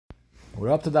We're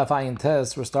up to Daf Ayin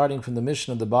Tes. We're starting from the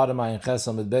Mishnah at the bottom, Ayin Ches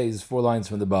Amid Beis, 4 lines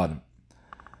from the bottom.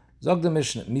 Zog the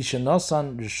Mishnah, Misha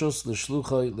Nosan Rishus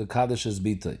L'Shluchai L'Kadosh Es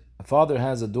Bitay. A father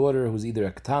has a daughter who's either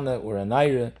a Ketana or a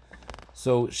Naira,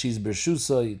 so she's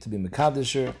Bershusai to be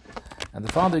Mekadesher, and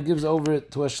the father gives over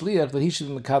it to a Shliach that he should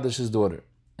be Mekadesh his daughter.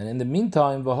 And in the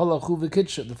meantime, V'Holachu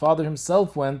V'Kitsha, the father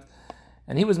himself went,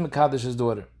 and he was Mekadesh his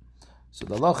daughter. So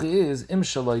the halacha is Im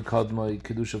Shalai Kadmai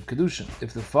Kiddush of Kiddushin.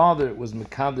 If the father was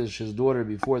Mekadesh his daughter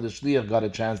before the Shliach got a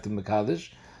chance to Mekadesh,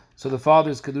 so the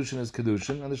father's Kiddushin is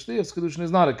Kiddushin, and the Shliach's Kiddushin is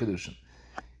not a Kiddushin.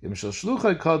 Im Shal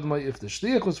Shluchai Kadmai, if the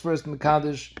Shliach was first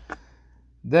Mekadesh,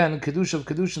 then Kiddush of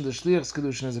Kiddushin, the Shliach's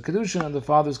Kiddushin is a Kiddushin, and the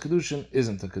father's Kiddushin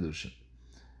isn't a Kiddushin.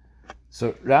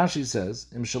 So Rashi says,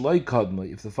 Im Shalai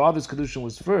Kadmai, if the father's Kiddushin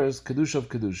was first, Kiddush of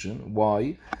Kiddushin,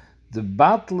 why? The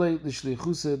Batle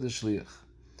L'Shlichuse the Shliach.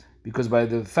 Because by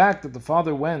the fact that the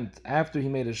father went after he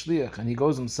made a shliach and he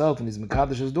goes himself and he's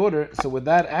mekadesh his daughter, so with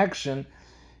that action,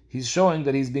 he's showing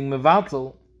that he's being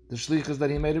mevatel the shlichus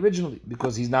that he made originally,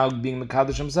 because he's now being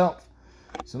mekadesh himself.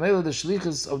 So maybe the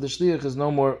shlichus of the shliach is no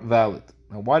more valid.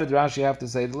 Now, why did Rashi have to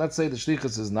say that? Let's say the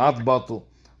shlichus is not batel.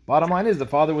 Bottom line is the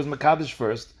father was mekadesh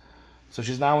first, so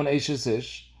she's now an eishes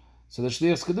ish. So the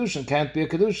shliach's kedushin can't be a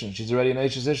kedushin. She's already an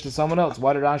eishes ish to someone else.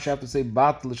 Why did Rashi have to say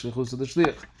batel the shlichus of the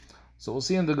shliach? So we'll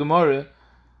see in the Gemara,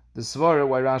 the Svara,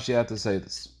 why Rashi had to say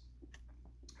this.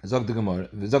 Zog the Gemara,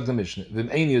 Zog the Mishnah, Vim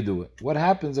Ein Yedu. What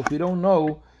happens if we don't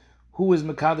know who is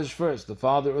Mekadesh first, the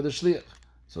father or the Shliach?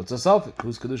 So it's a Safek,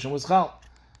 whose Kedushin was Chal.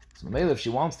 So Mele, if she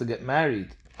wants to get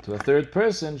married to a third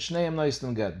person, Shneim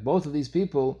Noistim Get. Both of these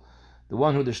people, the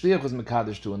one who the Shliach was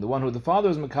Mekadesh to and the one who the father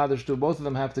was Mekadesh to, both of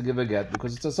them have to give a get,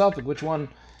 because it's a Safek, which one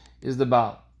is the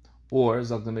Baal? Or,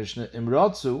 Zog the Mishnah,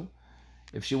 Imratzu,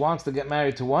 if she wants to get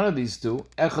married to one of these two,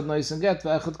 echad noisen get,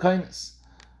 ve'echad kainis.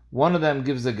 One of them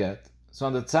gives a get. So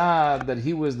on the tzad that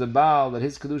he was the Baal, that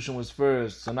his kedushin was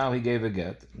first, so now he gave a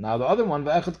get. Now the other one,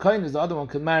 ve'echad kainis, the other one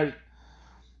can marry.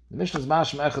 The Mishnah's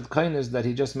mashma echad kainis that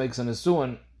he just makes an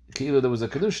asuan, ki'ilu there was a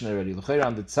kedushin already. L'chayra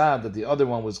on the tzad that the other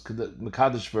one was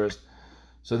mekadesh first.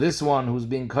 So this one who's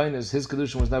being kainis, his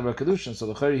kedushin was never a kedushin. So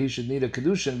l'chayra he should need a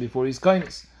kedushin before he's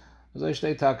kainis. As I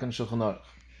shtei tak in Shulchan Aruch.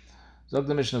 Zog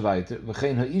the Mishnah weiter,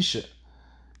 v'chein ha'isha.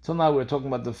 Till now we're talking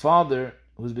about the father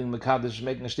who's being mekadesh,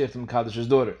 making a shliach to mekadesh his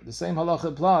daughter. The same halacha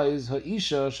applies,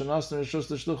 ha'isha shenasner rishus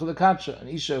l'shlucha l'katsha. An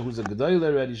isha who's a gedoyle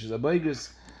already, she's a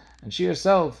boigris, and she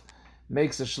herself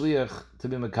makes a shliach to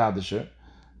be mekadesher.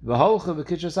 V'holcha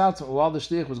v'kitchas atzma, while the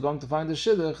shliach was going to find the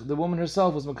shidduch, the woman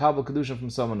herself was mekabel kedushin from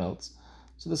someone else.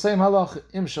 So the same halacha,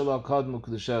 im shalach kadmu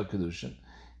kedusha kedushin.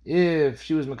 If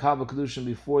she was mekabel kedushin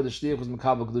before the shliach was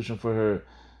mekabel kedushin for her,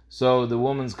 so the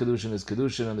woman's kedushin is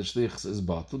kedushin and the shliach is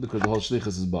batel, because the whole shliach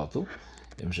is batel.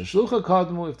 If the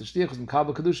shliach was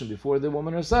mekabel kedushin before the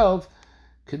woman herself,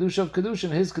 kedusha of kedushin,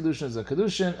 his kedushin is a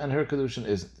kedushin and her kedushin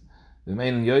isn't. The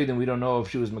main in Yodim, we don't know if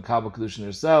she was mekabel kedushin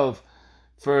herself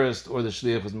first or the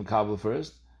shliach was mekabel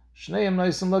first. Shneim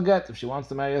noisim laget. If she wants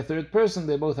to marry a third person,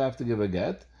 they both have to give a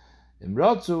get.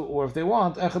 Imratzu, or if they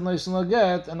want, echad noisim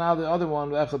laget, and now the other one,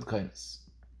 echad kainis.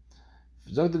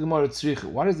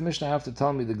 Why does the Mishnah have to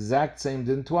tell me the exact same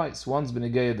din twice? One's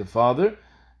b'negei the father,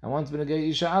 and one's b'negei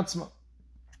isha atzma.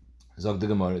 Zog the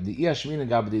Gemara, the iyashmina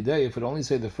gabdidei, if it only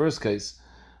say the first case,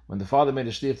 when the father made a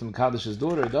shliach to mekadesh his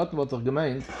daughter, dat wat doch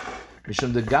gemeint,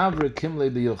 mishum de gavre kimle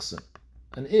b'yuchsen.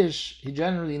 An ish, he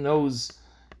generally knows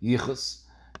yichus,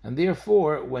 and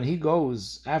therefore, when he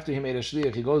goes, after he made a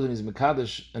shliach, he goes and he's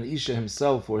mekadesh an isha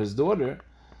himself or his daughter,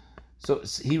 so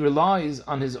he relies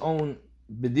on his own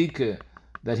bedike,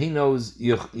 that he knows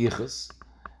yichus,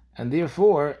 and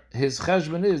therefore his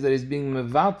cheshbon is that he's being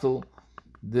mevatel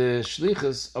the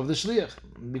shlichus of the shliach,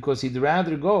 because he'd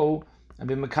rather go and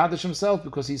be mekadesh himself,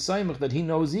 because he's saimach that he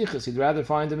knows yichus. He'd rather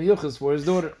find him a yichus for his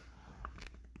daughter.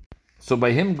 So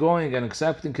by him going and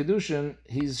accepting kedushin,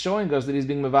 he's showing us that he's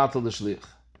being mevatel the shliach.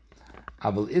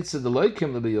 Aval itze de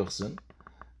loikim lebeyuchsen,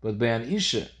 but by an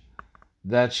isha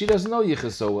that she doesn't know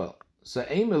yichus so well. So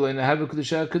she's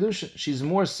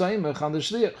more saimach on the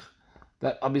shliach.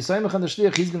 That I'll be saimach on the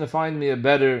shliach, he's going to find me a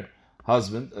better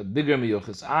husband, a bigger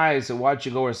miyuchas. So why'd she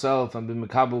go herself and be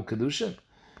mekabel kedushin?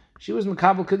 She was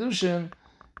mekabel kedushin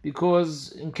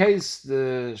because in case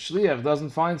the shliach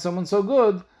doesn't find someone so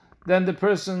good, then the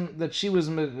person that she was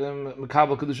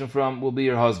mekabel kedushin from will be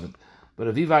her husband. But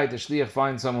if Vivait the shliach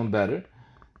finds someone better,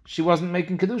 she wasn't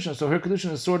making kedushin, so her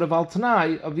kedushin is sort of al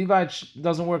tanai of Vivait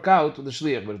doesn't work out with the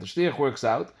shliach. But if the shliach works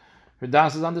out, her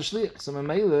das is on the shliach. So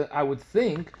Mamela, I would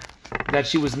think that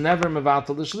she was never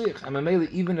mevatel the shliach. And Mamela,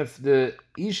 even if the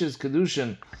isha's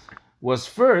kedushin was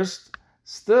first,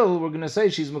 still we're going to say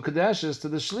she's mukadeshes to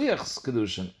the shliach's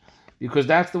kedushin, because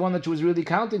that's the one that she was really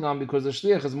counting on, because the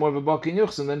shliach is more of a baki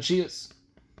yuchsin than she is.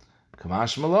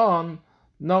 Kamash Malon,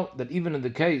 note that even in the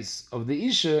case of the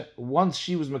Isha, once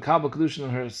she was Makabel Kiddushin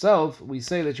on herself, we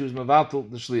say that she was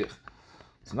Mavatul the shliach.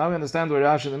 So now we understand what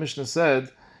Rashi in the Mishnah said,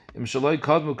 Im Shaloi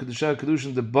Kadmu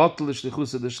Kiddushin the Batul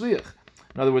Shlichusa the shliach.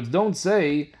 In other words, don't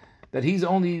say that he's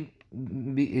only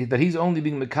being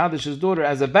Mekadesh's daughter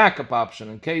as a backup option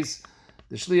in case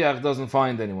the shliach doesn't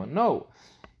find anyone. No,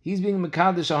 he's being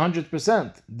Mekadesh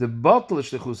 100%. The Batul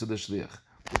Shlichusa the shliach,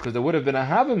 because there would have been a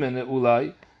Havim in it,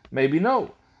 Ulai, maybe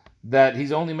no, that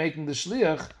he's only making the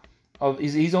shliach of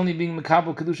he's only being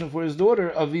Mekabel Kiddushin for his daughter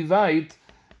of Vivait.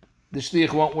 The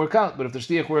shliach won't work out, but if the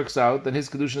shliach works out, then his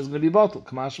Kiddushin is going to be Batul.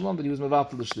 Kamashimon, that he was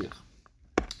Mevatul the shliach.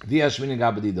 V'yashmini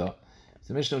gabedida.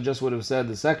 The Mishnah just would have said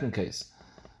the second case,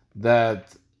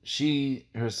 that she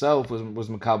herself was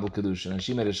Makabel Kiddushin and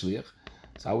she made a shliach.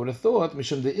 So I would have thought,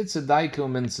 Mishum de itza daiko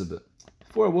minsebe.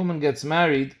 Before a woman gets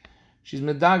married, she's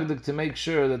medagdik to make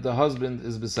sure that the husband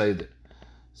is beside her.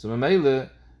 So Mamele,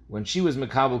 when she was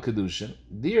Makabel Kiddushin,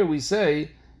 there we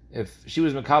say, if she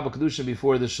was Makabel Kiddushin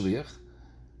before the shliach,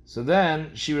 so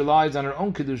then she relies on her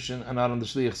own Kiddushin and not on the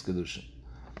shliach's Kiddushin.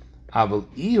 Aval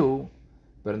ihu,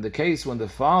 but in the case when the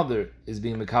father is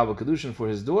being Makabel Kiddushin for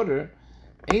his daughter,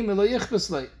 he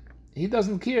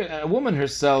doesn't care. A woman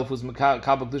herself who's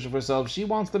Makabel Kiddushin for herself, she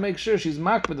wants to make sure she's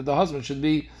makbet that the husband should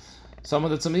be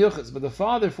someone that's a miyuchas. But the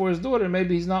father for his daughter,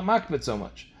 maybe he's not makbet so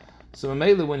much. So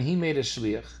Mamela, when he made a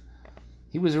shliach,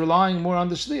 he was relying more on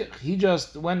the shliach. He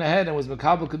just went ahead and was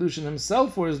Makabel Kiddushin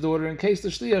himself for his daughter in case the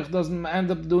shliach doesn't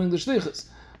end up doing the shlichus.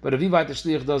 But if Ivait the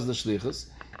shliach does the shlichus,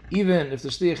 even if the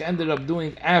shliach ended up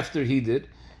doing after he did,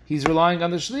 he's relying on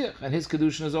the shliach, and his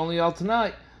Kiddushin is only al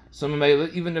tanai. So Mamela,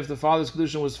 even if the father's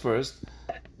Kiddushin was first,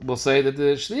 we'll say that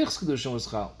the shliach's Kiddushin was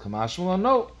chal. Kamash will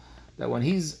know that when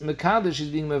he's Mekadesh, he's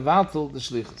being mevatel the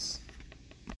shlichus.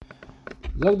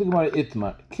 Zog the Gemara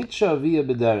Itmar, Kitsha via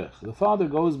bederech. The father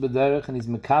goes bederech and he's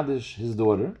Mekadesh his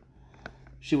daughter.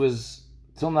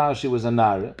 Till now she was a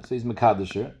nara, so he's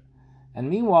Mekadesh her. And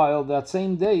meanwhile, that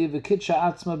same day, the Kitsha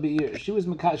atzma be'ir. She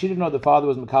didn't know the father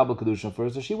was Makabel Kiddushin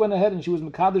first, so she went ahead and she was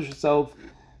Mekadesh herself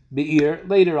be'ir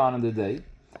later on in the day.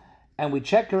 And we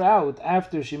check her out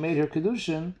after she made her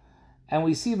Kiddushin, and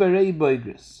we see Varei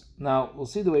Boigris. Now, we'll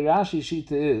see the way Rashi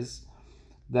Shita is,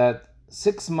 that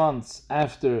 6 months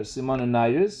after Simon and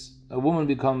Nairis, a woman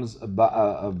becomes a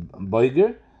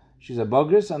Boiger, she's a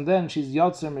Bogris, and then she's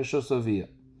Yotzer Meshosovia.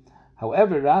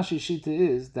 However, Rashi Shita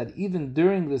is that even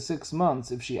during the 6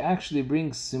 months, if she actually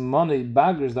brings Simone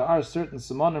Bagers, there are certain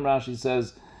Simonim, Rashi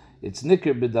says, it's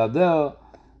Nikr Bidadel,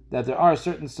 that there are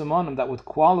certain Simonim that would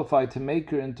qualify to make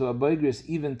her into a Boigris,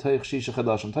 even Teich Shisha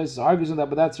Chadashim. Taisus argues on that,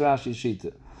 but that's Rashi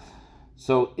Shita.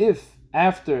 So if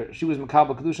after she was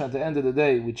Makabel Kiddushin at the end of the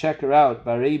day, we check her out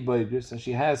by Rei Boigris, and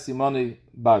she has Simone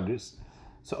Bagris,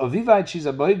 so Avivite, she's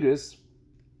a Boigris,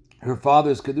 her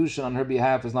father's Kiddushin on her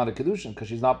behalf is not a Kiddushin, because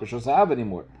she's not B'Shos Ha'av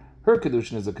anymore. Her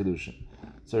Kiddushin is a Kiddushin.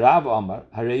 So Rav Amar,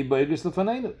 Harei Boigris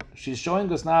Lefaneinu. She's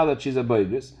showing us now that she's a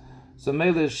Boigris. So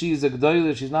Mele, she's a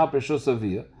Gdoyle, she's not B'Shos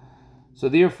Aviyah. So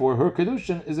therefore, her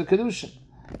Kiddushin is a Kiddushin.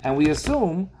 And we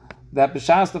assume that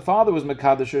B'Shas the father was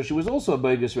Mekadesh her, she was also a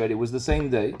Boigris ready. It was the same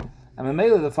day. And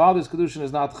Mele, the father's Kiddushin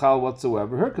is not Chal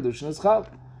whatsoever. Her Kiddushin is Chal.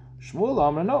 Shmuel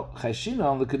Amar, no. Chayshina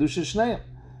on the Kiddushin Shneim.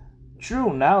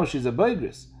 True, now she's a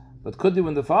Boigris. But could be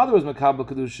when the father was Makabel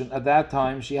Kiddushin, at that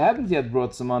time she hadn't yet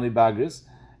brought Samani Bagris,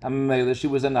 and Mele, she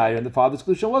was a Nair, and the father's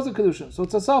Kiddushin was a Kiddushin, so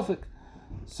it's a Safik.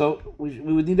 So we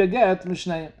would need a get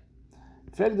Mishnayim.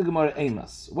 Frag the Gemara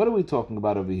Amos. What are we talking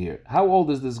about over here? How old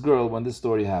is this girl when this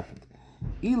story happened?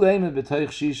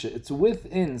 It's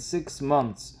within 6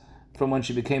 months from when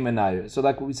she became a Nair. So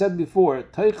like we said before,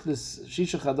 Teich this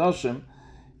Shisha Chadashim,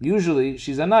 usually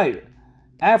she's a Nair.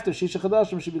 After Shisha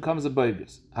Chadashim, she becomes a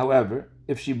Boigris. However,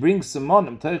 if she brings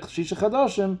Simonim, Teich Shisha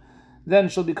Chadashim, then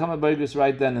she'll become a Boigris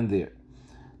right then and there.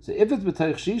 So if it's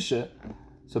B'Teich Shisha,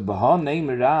 so B'han name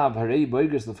Rav, Harei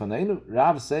Boigris Lefaneinu,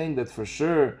 Rav saying that for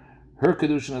sure her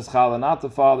Kiddushin is Chal and not the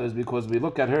father's because we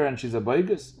look at her and she's a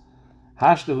Boigris.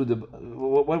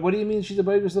 What do you mean she's a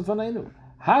Boigris Lefaneinu?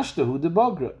 Hashtahu de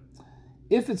Bogra.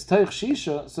 If it's Teich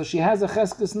Shisha, so she has a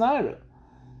Cheskes Naira.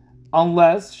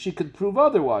 Unless she could prove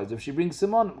otherwise. If she brings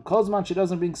Simonim, Kozman she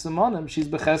doesn't bring Simonim, she's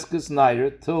Becheskes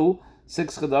Nair till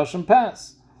 6 Chadashim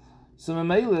pass. So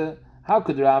Memele, how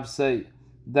could Rav say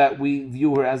that we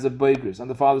view her as a Boigris and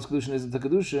the father's Kiddushin isn't a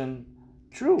Kiddushin?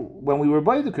 True, when we were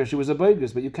Boigris, she was a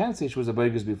Boigris, but you can't say she was a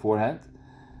Boigris beforehand.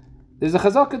 There's a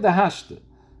Chazaka de Hashta,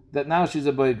 that now she's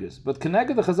a Boigris. But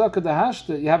connected the Chazaka de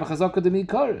Hashta, you have a Chazaka de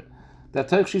Mikar, that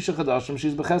Teich Shisha Chadashim,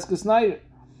 she's Becheskes Nair.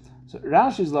 So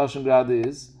Rashi's Lashon Grad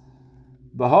is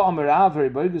Baha Amarav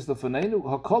Hariboigus Lefanenu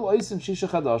Hakol Oisin Shisha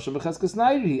Chadasha B'Cheskes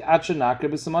Nairi At Shenakar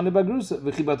B'Samane Bagrusa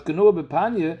V'Chibat Kanua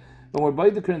B'Panya when we're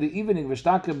Baidaker in the evening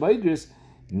V'Shtaka Baigris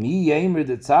Mi Yemer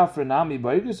De Tzafra Nami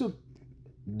Baigrisu.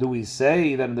 Do we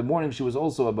say that in the morning she was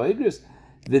also a Baigris?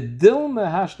 V'Dilma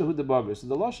Hashtahu De Bagris. So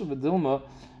the Lashon V'Dilma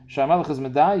Shamalach is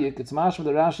Medayik. It's mashma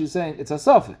the Rashi is saying it's a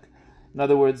suffix. In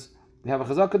other words, we have a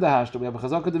Chazaka De Hashta, we have a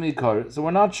Chazaka De Mikar, so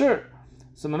we're not sure.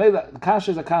 So the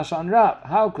kasha is a kasha on Rav.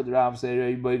 How could Rav say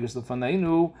Rei Boigers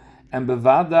Lefaneinu and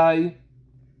Bevadai?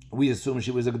 We assume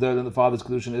she was a G'dar and the father's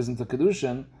Kiddushin isn't a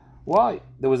Kiddushin. Why?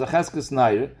 There was a Cheskes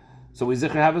Nair, so we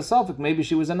zikr have a suffix. Maybe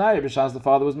she was a Nair, because the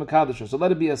father was Mekadisher. So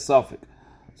let it be a suffix.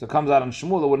 So it comes out on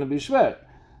Shmuel, it wouldn't be Shver.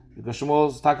 Because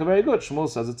Shmuel's taka very good. Shmuel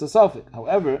says it's a suffix.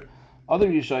 However, other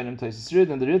Yishayim, Taisis Rid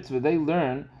and the Ritva, they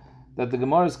learn that the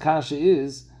Gemara's kasha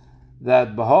is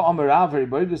that Baha Amar Rav Rei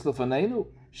Boigers Lefaneinu,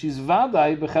 she's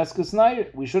vadai b'cheskes nair.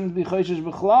 We shouldn't be choishish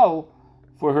b'chlal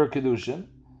for her kedushin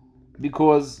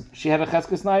because she had a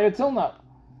cheskes nair till now,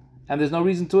 and there's no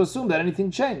reason to assume that anything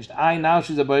changed. Now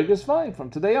she's a boigers, fine. From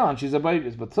today on, she's a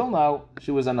boigers, but till now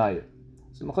she was a nair.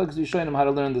 So Machlokes Yishanim how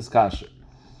to learn this kasha.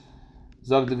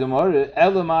 Zog the Gemara,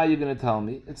 Elamai, you're going to tell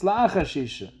me it's la'achar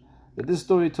shisha that this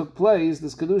story took place.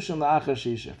 This kedushin la'achar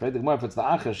shisha. Right? The Gemara, if it's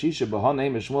la'achar shisha, b'ha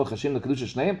name is Shmuel Chashim the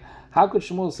kedushin shneim. How could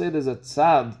Shmuel say there's a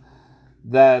tzad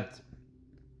that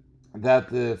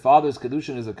the father's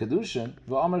kedushin is a kedushin?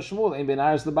 V'amar Shmuel ein ben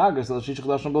aris lebager so shisha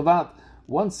chadashim b'vat.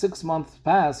 Once 6 months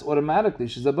pass, automatically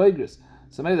she's a boigris.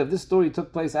 So maybe if this story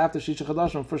took place after shisha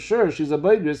chadashim, for sure she's a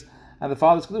boigris, and the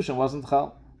father's kedushin wasn't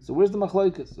chal. So where's the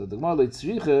machlokes? So the Gemara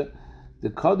leitzricha the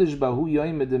kaddish bahu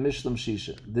yoyim de mishlam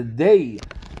shisha. The day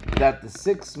that the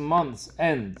 6 months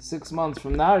end, 6 months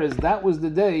from Naris, that was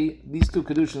the day these two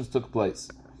kedushins took place.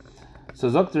 So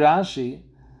Dr. Rashi,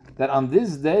 that on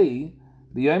this day,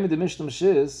 the Yom de Mishlam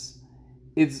Shis,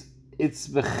 it's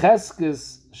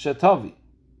becheskes shetavi,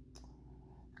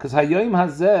 because Hayom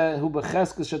Hazeh hu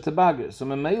becheskes shetabager. So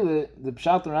Memele, the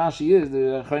Pshat and Rashi is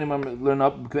the Chayim learn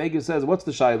up. Kveiger says, what's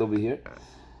the shayl over here?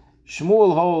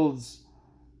 Shmuel holds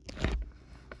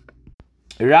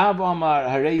Rav Amar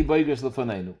Harei Boigers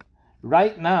Lefaneinu.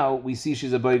 Right now, we see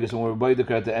she's a boigers when we're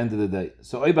boider at the end of the day.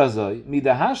 So Oibazoi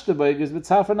midahashta boigers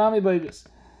b'tzafar nami boigers.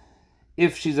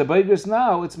 If she's a boigers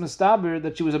now, it's mistaber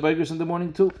that she was a boigers in the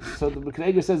morning too. So the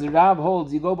Bekveger says, Rav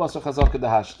holds, you go basar chazaka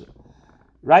dahashta.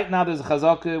 Right now there's a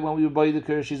chazaka, when we were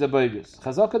boider, she's a boigers.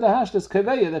 Chazaka dahashta is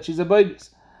kaveya, that she's a boigers.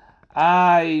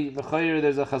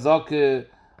 There's a chazaka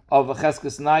of a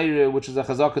cheskes naira, which is a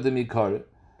chazaka de mikar.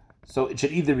 So it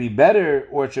should either be better,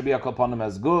 or it should be a kalpanim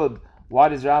as good. Why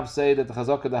does Rav say that the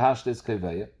chazaka dahashta is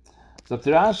kaveya? So to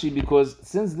Rashi, because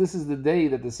since this is the day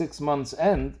that the 6 months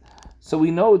end, so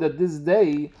we know that this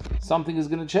day something is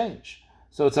going to change.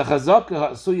 So it's a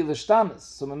chazaka suya l'shtanis.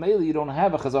 So mameli you don't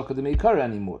have a chazaka de meikara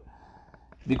anymore,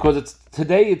 because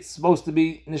today it's supposed to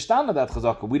be nishtana that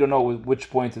chazaka. We don't know which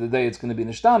point of the day it's going to be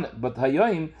nishtana, but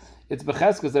hayoim it's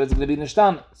becheskes that it's going to be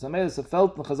nishtana. So mameli it's a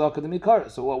felt chazaka de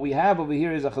meikara. So what we have over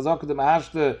here is a chazaka de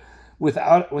mahashta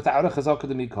without a chazaka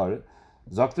de meikara.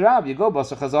 Zok Rab, you go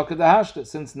basar chazaka de hashta.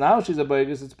 Since now she's a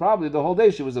boigis, it's probably the whole day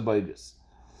she was a boigis.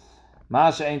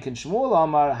 Masha Enkin Shmuel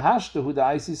Amar Hashta Hu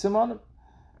Da'isi Simonim.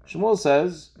 Shmuel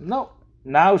says, no,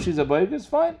 now she's a boigis,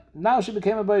 fine. Now she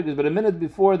became a boigis, but a minute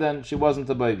before then she wasn't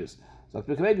a boigis. So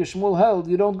Shmuel held,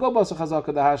 you don't go basar chazaka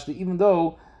de hashta, even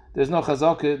though there's no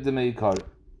chazaka de meikar.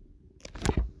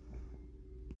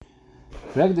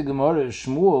 Correct the Gemara is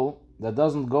Shmuel that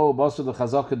doesn't go basar the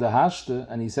chazaka de hashta,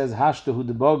 and he says Hashta Hu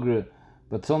de bogre,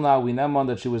 but till now we know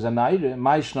that she was a naire,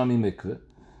 Maishnami mikveh.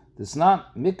 It's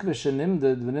not mikveh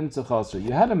shenimded v'nimtza chaser.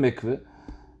 You had a mikveh,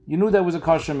 you knew that was a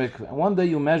kosher mikveh, and one day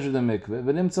you measured the mikveh,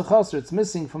 v'nimtza chaser, it's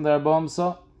missing from the Arba'am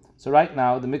Sa. So right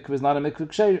now, the mikveh is not a mikveh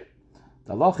ksheir.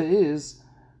 The halacha is,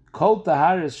 kol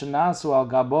taharis shenasu al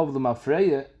gabov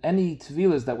l'mafreya, any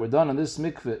tefillas that were done on this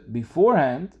mikveh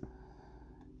beforehand,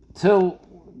 till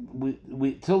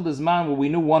this man where we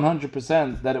knew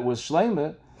 100% that it was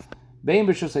shleimah, bein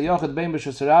b'shus hayochid, bein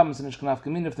b'shus harabim, sinish knaf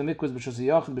kamin, if the mikveh is b'shus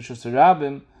hayochid, b'shus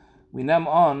harabim, we name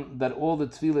on that all the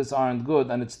tefillas aren't good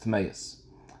and it's tmeis.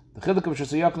 The chiluk of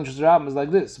b'shus hayochid and b'shus harabim is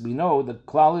like this. We know the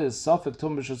klal is safek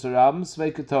tum b'shus harabim,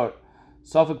 svei ketor.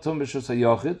 Safek tum b'shus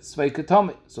hayochid, svei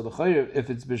ketomi. So the chayir, if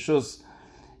it's b'shus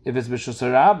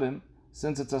harabim,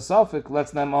 since it's a safek,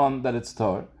 let's name on that it's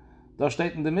tor. Da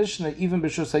steht in the Mishnah, even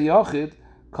b'shus hayochid,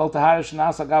 kol taharish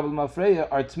nasa gabel mafreya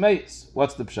are tmeis.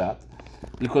 What's the pshat?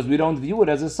 Because we don't view it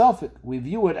as a safek, we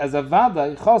view it as a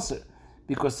vadai chaser.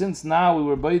 Because since now we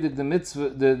were baidik the mitzvah,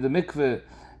 the mikveh,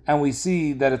 and we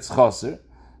see that it's chaser,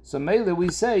 so mele we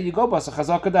say you go basa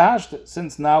chazaka dahashta.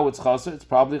 Since now it's chaser, it's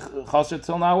probably chaser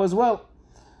till now as well.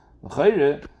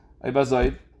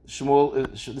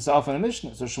 Shmuel, this is often a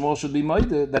Mishnah, so Shmuel should be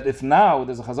moide that if now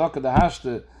there's a chazaka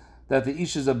dahashta that the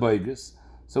ish is a boigus,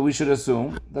 so we should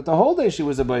assume that the whole day she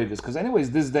was a boigus, because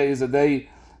anyways this day is a day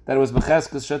that it was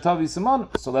becheskes shatavi simon,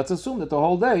 so let's assume that the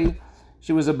whole day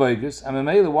she was a boigus. And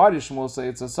Memele, why does Shmuel say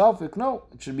it's a safek? No,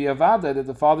 it should be a vada that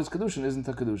the father's Kiddushin isn't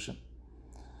a Kiddushin.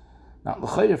 Now,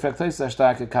 l'chayr fekteis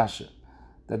ashtake kasha,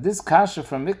 that this kasha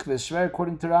from mikveh is shver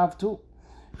according to Rav too.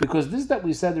 Because this that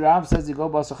we said, Rav says you go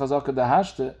basa chazaka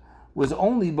dahashta, was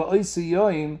only ba'oisi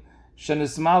yoim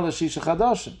shenismala shisha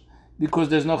chadashim. Because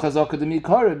there's no chazaka de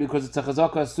mikara, because it's a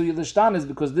chazaka asuya l'shtanis,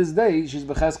 because this day she's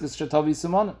becheskes shatavi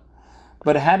simonim.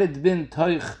 But had it been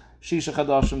toich shisha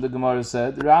chadashim, the Gemara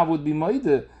said, Rav would be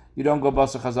moide, you don't go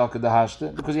basa chazaka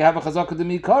dahashta, because you have a chazaka de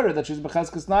mikara that she's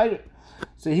becheskes naira.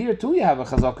 So here too you have a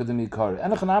chazaka de mikara.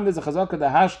 And is a chazaka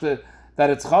dahashta that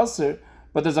it's chaser,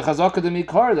 but there's a chazaka de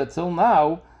mikar that till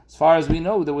now, as far as we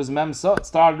know, there was memsa. It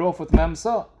started off with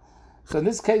memsa. So in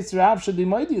this case, Rav should be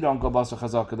moidi. You don't go basa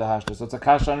chazaka de hashta. So it's a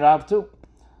kasha on Rav too.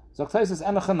 So it says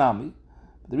enachanami.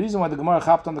 The reason why the Gemara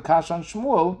chapped on the kasha on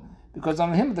Shmuel, because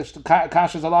on him the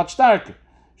kasha is a lot starker.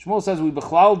 Shmuel says we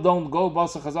bechlal don't go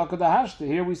basa chazaka de hashta.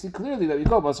 Here we see clearly that we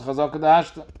go basa chazaka de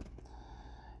hashta.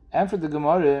 And for the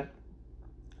Gemara,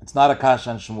 it's not a kasha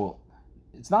on Shmuel.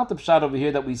 It's not the pshat over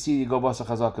here that we see you go basa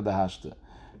chazaka dahashta.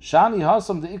 Shani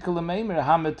hasam the ikal meimer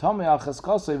hametome al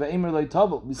chaskasei ve'emer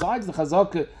leitavel. Besides the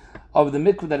chazaka of the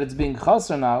mikveh that it's being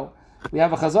chaser now, we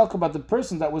have a chazaka about the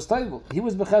person that was taivel. He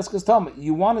was becheskes tome.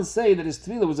 You want to say that his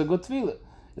tefillah was a good tefillah.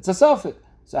 It's a suffix.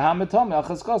 So hametome al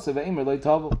chaskasei ve'emer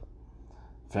leitavel.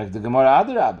 Fact the Gemara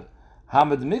adarabbe.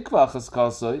 Hamed mikveh al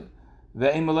chaskasei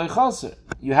ve'emer leichaser.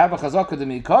 You have a chazaka de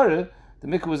mikare. The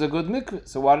mikveh was a good mikveh.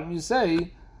 So why don't you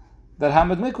say that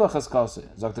Hamad Mikvah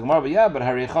Chaskase? Zok the Gemara, yeah, but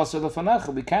Hari Chaser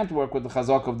Lefanecha, we can't work with the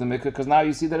chazak of the mikvah because now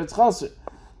you see that it's Chaser.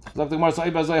 Zok the Gemara, Hari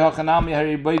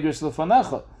Beigris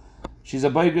Lefanecha. She's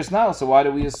a Beigris now, so why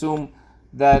do we assume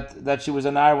that she was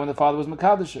a Nar when the father was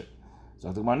Mekadesher?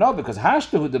 Zok the Gemara, no, because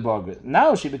Hashtahu the Bagrit.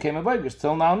 Now she became a Beigris,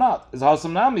 till now not. Is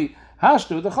Hasam Nami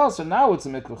Hashtahu the Chaser? Now it's a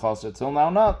mikvah Chaser, till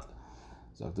now not.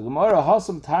 Zok the Gemara,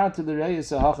 Hasam Tar to the Reis,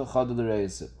 Hacha Chad to the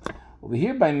Reis. Over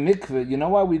here by mikvah, you know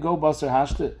why we go Basar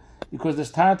Hashta? Because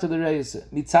there's tar to the reis.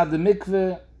 Mitzad the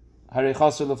mikveh, harei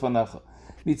chaser lefanecha.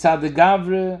 Mitzad the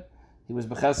gavre, he was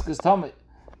becheskes tomei.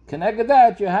 Connected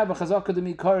that, you have a chazaka de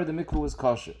mikara, the mikveh was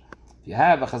kosher. If you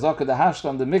have a chazaka de hashta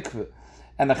on the mikveh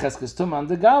and a cheskes tumah on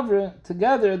the gavre,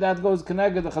 together that goes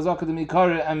connected the chazaka de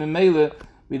mikara, and memele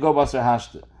we go basar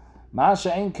hashta.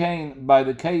 Maasha ein kain by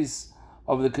the case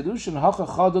of the Kiddushin hacha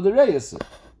chad the reis.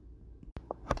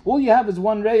 All you have is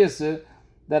one reis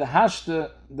that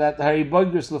hashta, that hari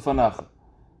boigris lefanach,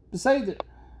 beseder,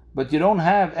 but you don't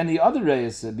have any other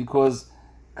reis because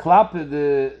klap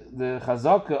the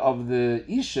chazaka of the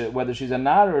isha, whether she's a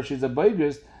nar or she's a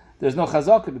boigris, there's no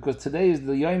chazaka because today is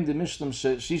the yom de mishlam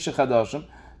shisha chadashim,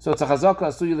 so it's a chazaka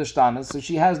asuya l'shtanas, so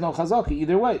she has no chazaka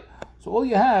either way. So all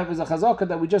you have is a chazaka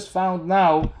that we just found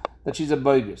now that she's a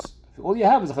boigris. All you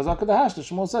have is a chazaka dahashta.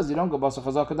 Shmuel says you don't go basa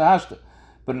chazaka dahashta,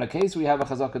 but in a case we have a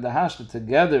chazaka dahashta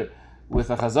together with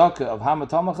a chazaka of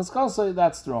hamatama chaskasa,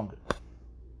 that's stronger.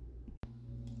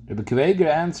 Rabbi Kiveger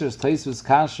answers Taisvus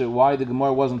Kasha why the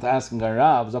Gemara wasn't asking our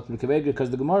Rav, because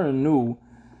the Gemara knew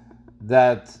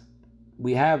that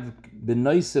we have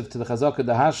benoisiv to the chazaka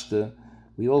dahashta,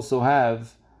 we also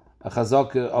have a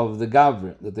chazaka of the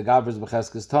gavra, that the gavra is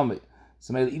b'cheskes tomei.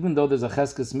 So even though there's a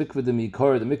cheskes mikveh de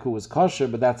mikor, the mikveh was kosher,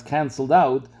 but that's cancelled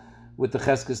out with the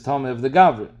cheskes tomei of the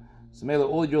gavra. So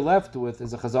all you're left with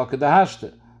is a chazaka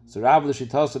dahashta. So Rav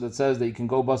L'Shitasa that says that you can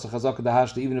go basa chazaka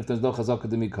dahashta even if there's no chazaka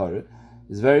de mikara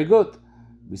is very good.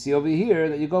 We see over here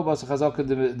that you go basa chazaka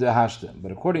dahashta,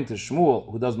 but according to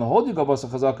Shmuel, who doesn't hold you go basa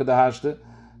chazaka dahashta,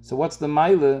 so what's the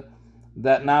maila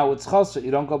that now it's chaser,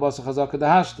 you don't go basa chazaka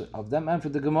dahashta? Of them and for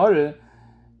the Gemara,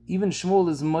 even Shmuel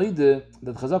is maida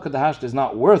that chazaka dahashta is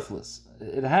not worthless.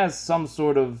 It has some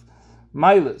sort of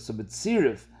maila, so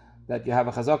b'tzirif that you have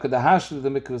a chazaka dahashta the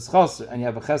mikvah chaser and you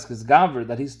have a cheskes gaver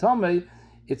that he's tomei.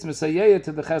 It's Messiah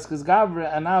to the Cheskes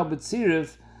Gavra, and now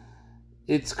B'tzirif,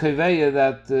 it's Keveya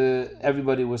that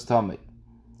everybody was Tomei.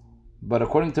 But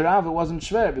according to Rav, it wasn't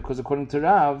Shver, because according to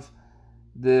Rav,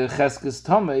 the Cheskes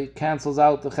Tomei cancels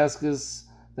out the Cheskes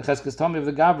Tomei of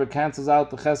the Gavra cancels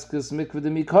out the Cheskes Mikveh de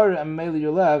Mikor, and mainly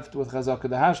you're left with Chazaka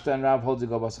de Hashta, and Rav holds you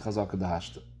go bas Chazaka de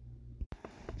Hashta.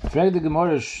 Frag the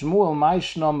Gemara, Shmuel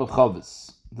Maishna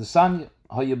Mechavis. The Sanya,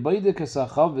 Hayabaydik es a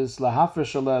Chavis,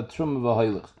 lahafresh ala trum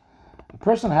v'hoylech. A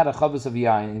person had a chavis of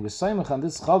yain, and he was saimach on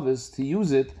this chavis to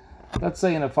use it. Let's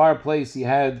say in a fireplace he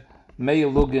had mei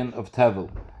lugin of tevel,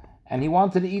 and he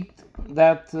wanted to eat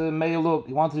that meilug.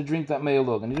 He wanted to drink that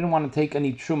meilug, and he didn't want to take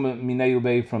any truma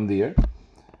minei from there.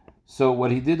 So what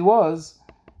he did was,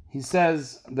 he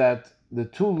says that the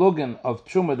 2 lugin of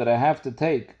truma that I have to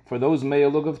take for those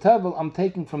meilug of tevel, I'm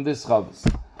taking from this chavis.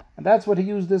 And that's what he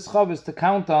used this chavis to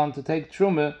count on, to take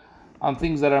truma on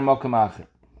things that are makom acher.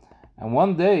 And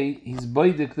one day, he's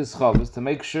baidik this chavis to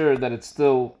make sure that it's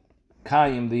still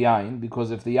kayim the yayin,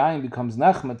 because if the yayin becomes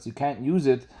nachmetz, you can't use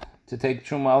it to take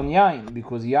truma al yayin,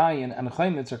 because yayin and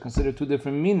chaymetz are considered 2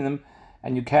 different minim,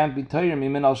 and you can't be tayr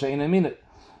mimin al she'ina minit.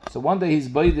 So one day he's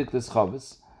baidik this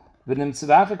chavis,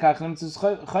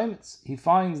 he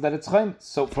finds that it's chaymetz.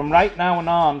 So from right now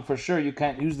on, for sure, you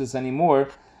can't use this anymore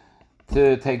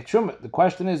to take truma. The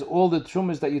question is, all the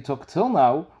trumas that you took till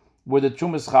now, were the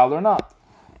trumas chal or not?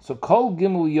 So kol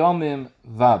gimul yomim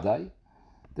vaday.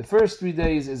 The first 3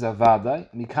 days is a vaday.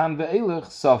 Mikan ve'elech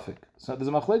safik. So there's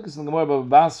a machlekes in the Gemara Baba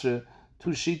Basra,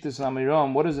 2 shitas in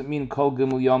Amiram. What does it mean kol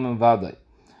gimul yomim vaday?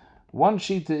 One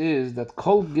shita is that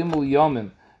kol gimul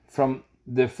yomim, from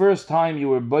the first time you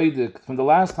were baidik, from the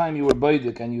last time you were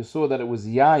baidik, and you saw that it was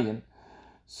yayin,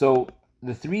 so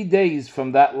the 3 days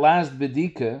from that last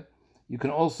bedika, you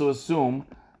can also assume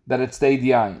that it stayed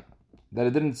yayin, that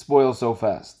it didn't spoil so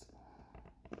fast.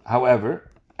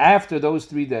 However, after those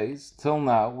 3 days, till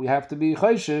now, we have to be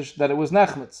chayshish that it was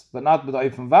nechmetz, but not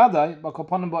b'da'ifin vaday, but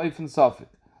kapanim b'da'ifin safik.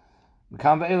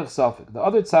 M'kan ve'elech safik. The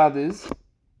other tzad is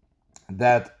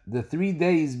that the 3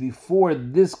 days before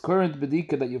this current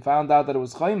bedika that you found out that it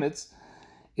was chaymitz,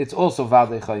 it's also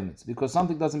vaday chaymitz, because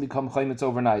something doesn't become chaymitz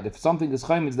overnight. If something is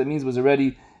chaymitz, that means it was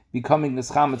already becoming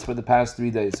nischametz for the past 3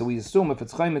 days. So we assume if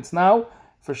it's chaymitz now,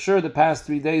 for sure the past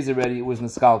 3 days already it was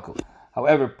niskalkel.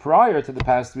 However, prior to the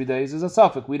past 3 days is a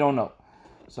suffix, we don't know.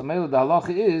 So Mela, the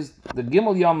halacha is, the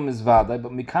gimel yom is vaday,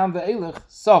 but mikan ve'elech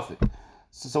suffix.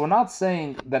 So we're not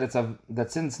saying that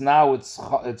that since now it's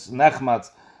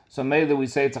nechmatz, so Mela we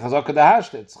say it's a chazaka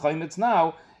dehashta, it's chaymitz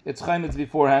now, it's chaymitz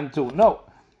beforehand too. No.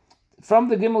 From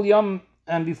the gimel yom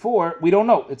and before, we don't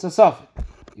know, it's a suffix.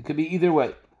 It could be either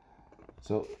way.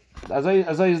 So, as I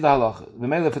is the halacha, the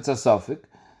Mela if it's a suffix,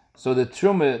 so the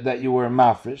truma that you were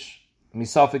mafresh,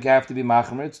 misafik you have to be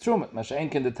machmer, it's truma.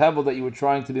 Masha'enkin, the tevel that you were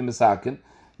trying to be misakin,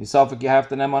 misafik you have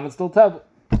to nem on, it's still tevel.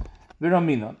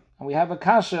 Viraminon, and we have a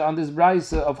kasha on this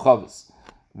brayse of chavis.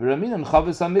 Viraminon,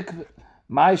 chavis ha-mikveh.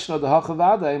 Ma'ishna dehacha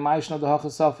vaday, ma'ishna dehacha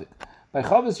safik. By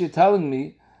chavis, you're telling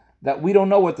me that we don't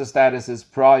know what the status is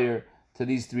prior to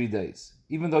these 3 days.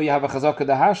 Even though you have a chazaka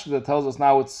dehashta that tells us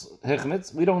now it's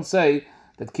hichmitz, we don't say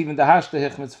that kivin dehashta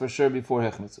hichmitz for sure before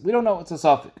hichmitz. We don't know, it's a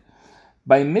safik.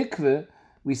 By mikveh,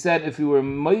 we said if we were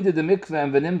moided the mikveh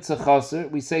and v'nimtza chaser,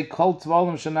 we say kol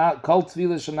tvilah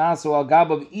shanasu al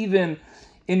gabav, even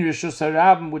in Rishus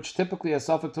HaRabim, which typically a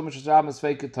safik tumah Rishus HaRabim is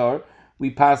feikitar, we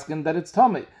paskin that it's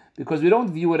tumah, because we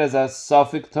don't view it as a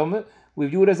safik tumah, we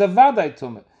view it as a vaday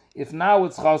tumah. If now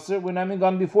it's chaser, when I mean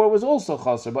gone before it was also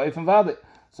chaser, but if in vaday,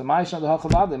 so ma'ishna dehacha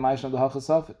vaday, ma'ishna dehacha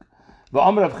safik.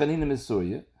 V'amar of Chanina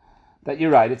Misurya, that you're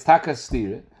right, it's taka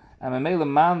stira, and memela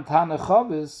man tana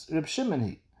chavis Reb Shimon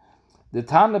hi. The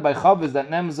Tana by Chavis that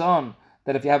nems on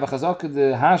that if you have a chazaka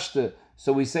the hashta,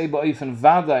 so we say ba'ifin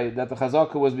vaday that the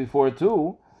chazaka was before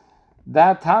too,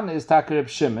 that Tana is Taka Reb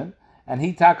Shimon, and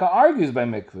he Taka argues by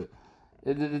mikveh.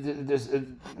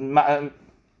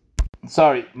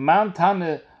 Man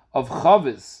Tana of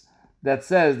Chavis that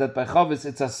says that by Chavis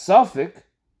it's a suffix,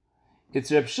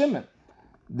 it's Reb Shimon.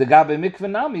 The Gabe mikveh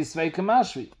nami is Sveika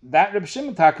Mashvi. That Reb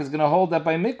Shimon Taka is going to hold that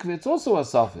by mikveh it's also a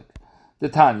suffix. The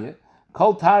Tanya.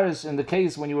 Kol tarish, in the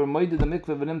case when you were moided the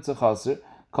mikveh v'nimtza chaser,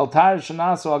 kol tarish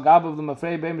shanaso agab of the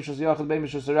mafrei beimishus yochid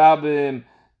beimishus rabim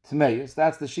tmeis.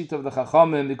 That's the sheet of the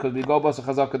chachamim, because we go bas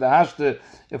chazaka the hashta.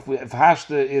 If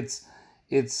hashta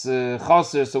it's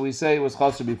chaser, so we say it was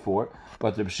chaser before.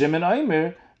 But Reb Shimon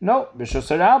Aimer, no,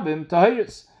 b'shus rabim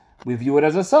tahiris. We view it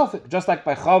as a suffix, just like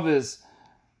by chavis.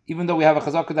 Even though we have a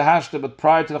chazaka the hashta, but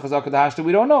prior to the chazaka the hashta,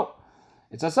 we don't know.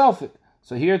 It's a suffix.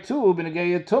 So here too,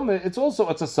 b'negei tumah, it's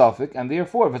a suffix, and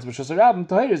therefore, if it's b'shus harabim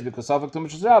tahiris, because suffix to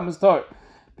b'shus harabim is tar.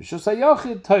 B'shus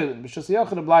hayachid tailin, b'shus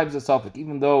hayachid obliges a suffix,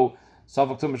 even though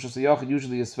suffix to b'shus hayachid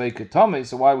usually is fake tumah.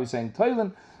 So why are we saying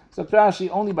tailin? So Rashi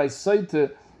only by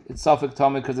saita it's suffix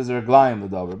tumah because there's a reglayim the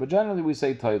davar, but generally we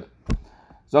say tailin.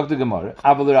 Zok the Gemara,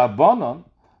 aval rabbanon,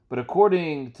 but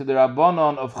according to the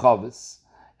rabbanon of Chavis,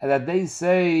 and that they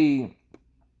say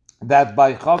that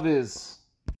by Chavis.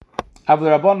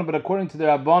 But according to the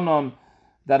Rabbanon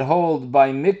that hold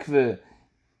by mikveh,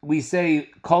 we say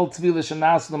kol tvilah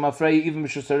shenas l'mafrei even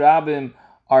b'shus harabim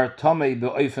are tomei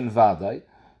be'oifen vaday.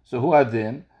 So who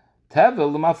adin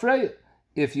tevel l'mafrei?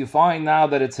 if you find now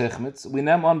that it's hichmitz, we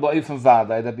nem on ba'ifim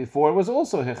vadai, that before it was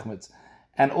also hichmitz,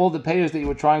 and all the payers that you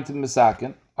were trying to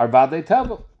misakin are vadai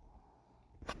tevel.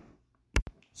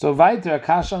 So weiter,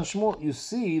 Akashan Shmuel, you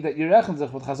see that you rechen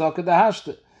sich with chazaka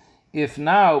dehashte. If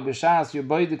now, b'shas, you're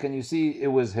boidik and you see it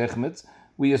was hichmitz,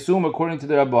 we assume according to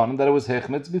the Rabbanim that it was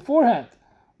hichmitz beforehand.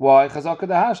 Why? Chazaka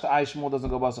dehashte. I Shmuel doesn't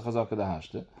go basa chazaka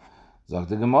dehashte. Zog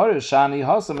the Gemara, Shani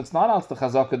Hasam, it's not out the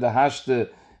chazaka dehashte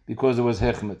because it was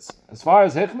hichmitz. As far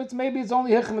as hichmitz, maybe it's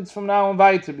only hichmitz from now on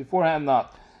weiter, beforehand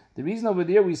not. The reason over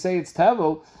there we say it's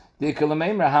tevel, the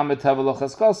ikalamemra hamet tevel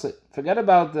chaskase. Forget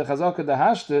about the chazaka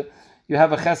dehashte, you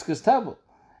have a cheskes tevel.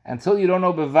 Until you don't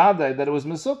know bevadai that it was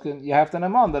mesukin, you have to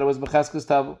naman that it was becheskes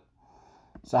tevel.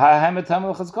 So hamet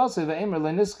tevel chaskase ve'emer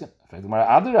le'niskin. In fact, Gemara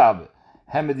adarabe,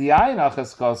 hamet yayin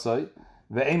chaskase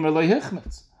ve'emer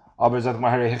le'hichmitz. Aber zat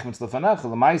Gemara hichmitz lefanecha.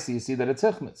 L'maisi you see that it's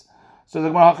hichmitz. So the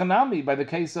Gemara hachanami by the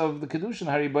case of the Kiddushin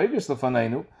hari boigers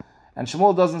lefaneinu, and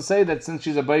Shmuel doesn't say that since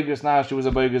she's a boigers now she was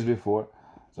a boigers before.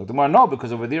 So the Gemara no,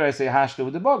 because over there I say hashta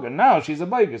with the boger. Now she's a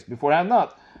boigers, beforehand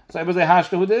not. So I was a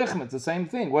hashta hu deichmitz, the same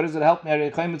thing. What does it help me?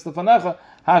 Hashta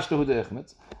hu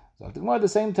deichmitz. So the Gemara the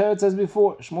same teretz as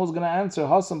before. Shmuel's going to answer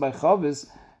Hasan by Chavis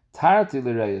tarti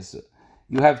l'reyes.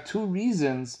 You have two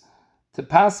reasons to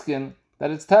paskin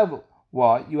that it's tevel.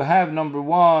 Why? You have number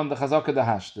one the chazaka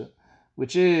dehashta,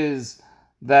 which is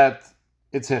that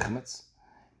it's hichmitz,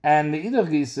 and the idach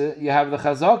gisa you have the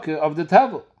chazaka of the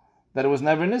tevel that it was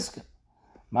never niskin.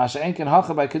 Masha enken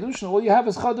hacha by Kiddushin, all you have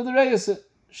is chad l'reyes.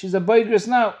 She's a boigris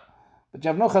now, but you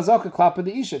have no chazaka klapa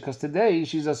the isha, because today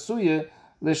she's a suya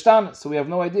lishtan, so we have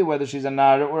no idea whether she's a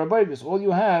nara or a boigris. All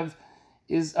you have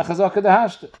is a chazaka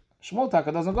dehashta. Shmuel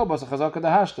Taka doesn't go bas a chazaka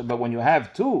dehashta, but when you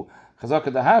have two chazaka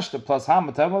dehashta plus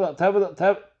hamet tevel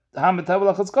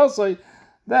chazkasoi,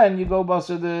 then you go bas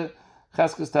the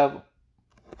cheskes tevel.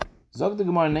 Zog the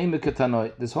Gemara name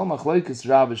ketanoi. This whole machlokes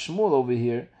Rav Shmuel over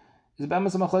here is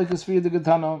be'emes a machlokes for the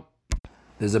Getano.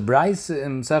 There's a brayse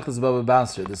in Mesechus Baba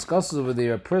Basra discusses over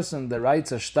there a person that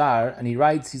writes a star, and he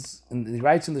writes in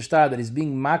the star that he's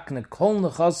being makne kol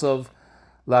nechasov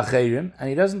lacherim, and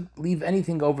he doesn't leave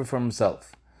anything over for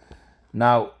himself.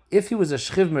 Now, if he was a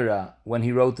shchivmira when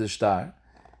he wrote the star,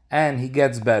 and he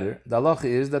gets better, the halacha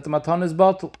is that the matan is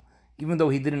batul. Even though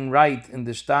he didn't write in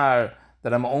the star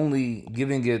that I'm only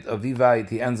giving it a vivait,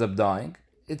 he ends up dying.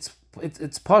 It's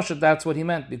pasha, that's what he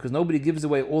meant, because nobody gives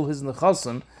away all his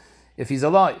nechasim if he's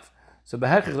alive. So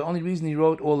Behechich, the only reason he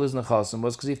wrote all his nechasim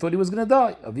was because he thought he was going to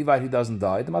die. A vivait, he doesn't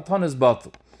die, the matan is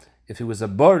batul. If he was a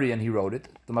bari and he wrote it,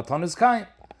 the matan is kaim.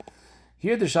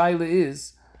 Here the shaila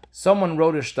is, someone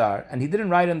wrote a star, and he didn't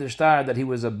write in the star that he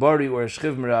was a bari or a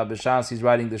shchivmira b'shas he's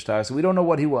writing the star, so we don't know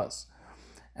what he was.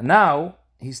 And now,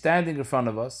 he's standing in front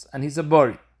of us, and he's a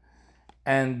bari.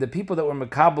 And the people that were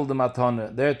makabel the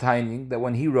matana, they're tining that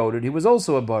when he wrote it, he was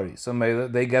also a bari. So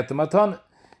they get the matana.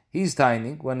 He's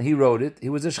tining, when he wrote it, he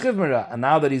was a shchivmira, and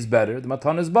now that he's better, the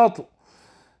matana is batul.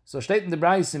 So steht in the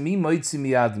brayse, mi moitzi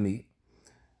miyad mi,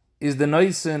 is the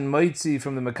noisen moitzi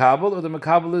from the makabel, or the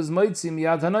makabel is moitzi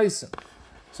miyad ha-noisen?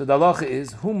 So the halacha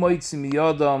is, hu moitzi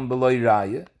miyadam b'loi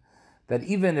raya, that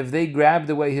even if they grabbed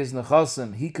away his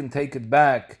nechasim, he can take it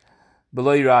back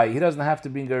b'loi raya. He doesn't have to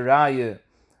bring a raya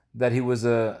that he was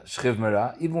a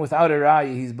shchivmira. Even without a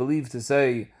raya, he's believed to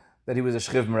say that he was a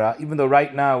shchivmira, even though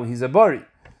right now he's a bari.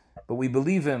 But we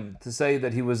believe him to say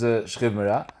that he was a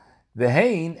shchivmira.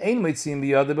 Vehein ein moitzim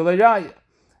biyada b'loi raya.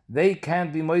 They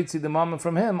can't be moitzi the mama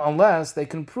from him unless they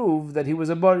can prove that he was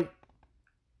a bari.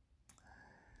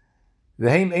 They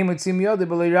have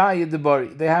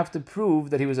to prove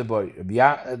that he was a bari.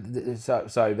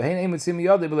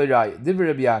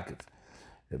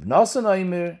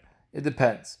 It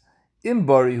depends. In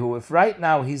bari, who if right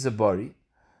now he's a bari,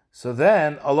 so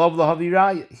then alav lahavi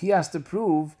raya, he has to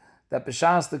prove that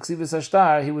b'shas the ksivas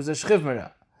hashtar he was a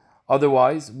shchivmira.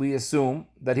 Otherwise, we assume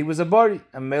that he was a bari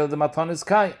and mele the matan is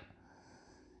kain.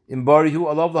 In bari, who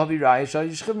alav lahavi raya shal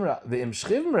yishchivmira. Ve'im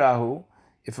shchivmira hu.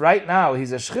 If right now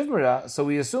he's a shchivmira, so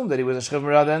we assume that he was a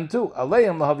shchivmira then too.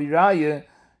 Aleim lahavi raya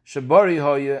shabari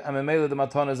hoye and mele the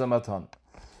matan is a matan.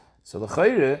 So the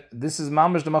chayre, this is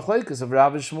mamash the machlekes of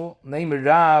Rav and Shmuel. Name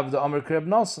Rav the Amar Kreb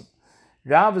Nosen.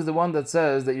 Rav is the one that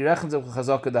says that Yerechens of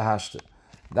Chazaka dehashta.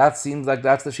 That seems like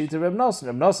that's the sheet of Reb Nosen.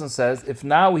 Reb Nosen says if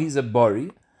now he's a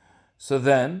bari, so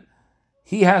then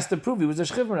he has to prove he was a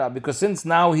shchivmira, because since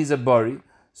now he's a bari,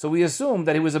 so we assume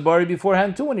that he was a bari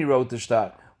beforehand too when he wrote the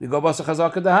shtar. We go basa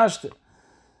Chazaka dehashta.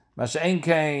 Masha'en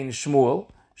kain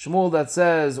Shmuel that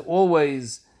says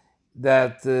always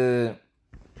that the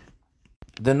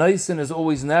Naisen is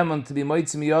always neman to be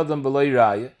moitzi miyadam b'loi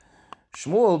raya.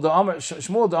 Shmuel the Amar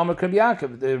Kreb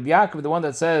Yaakov, the one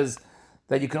that says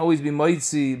that you can always be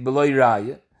moitzi beloy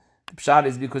raya. The pshat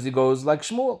is because he goes like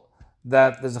Shmuel,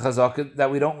 that there's a chazaka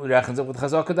that we don't reckon it with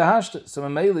chazaka dahashta. So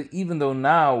Mamela, even though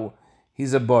now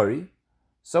he's a bari,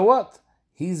 so what?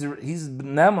 He's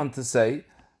neman to say,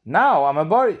 now I'm a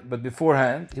bari, but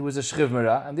beforehand he was a shchiv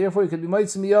mera, and therefore he could be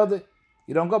moitzi miyade.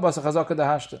 You don't go basa chazaka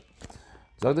dahashta.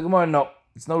 So the Gemara, no,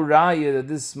 it's no raya that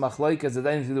this machlokes has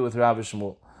anything to do with Rav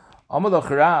Shmuel. Amalach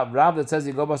Rav that says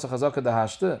you go basa chazaka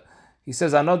dahashta. He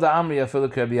says, I know the Amri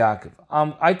Afilik Rabbi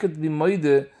Yaakov. I could be moide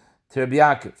to Rabbi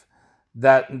Yaakov,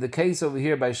 that in the case over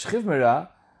here by Shchiv Mera,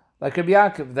 like Rabbi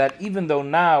Yaakov, that even though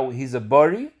now he's a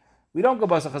bari, we don't go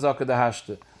basa chazaka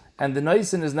dahashta. And the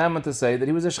Noisin is not to say that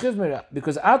he was a Shchiv Mera,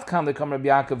 because Ad Kan they come Rabbi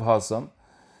Yaakov Hasam,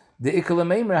 the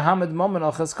Ikalameimer Hamid Momen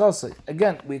al Chazkosei.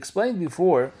 Again, we explained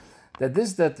before that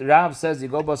this that Rav says you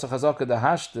go basa chazaka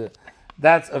dahashta,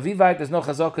 that's Avivite, there's no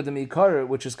chazaka de mikar,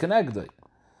 which is Kenegdoi.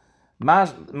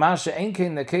 Masha ain't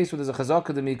in the case where there's a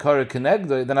chazaka de mikara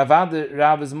kenegdoi, then avad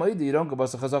Rav is moidi, you don't go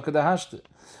basa chazaka dahashta.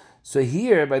 So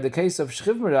here, by the case of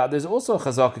Shchiv Mera, there's also a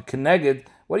chazaka keneged.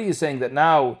 What are you saying, that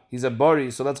now he's a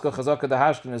bari, so let's go chazaka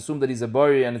dahashta and assume that he's a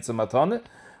bari and it's a matane?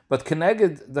 But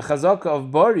keneged, the chazaka of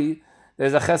bari,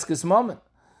 there's a cheskes moment.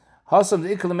 Hasam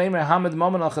the ikal meimer hamid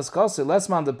moment al cheskase, less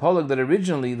man the polag that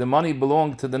originally the money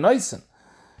belonged to the Noisin.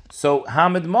 So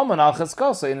Hamid Moman al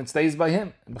Chazkasa, and it stays by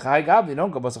him. B'chai Gabli,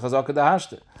 don't go basa chazaka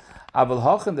dahashta. Aval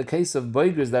Hoch, in the case of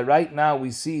Boigris, that right now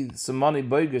we see some money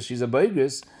Boigris, she's a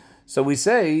Boigris, so we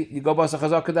say you go basa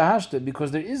chazaka dahashta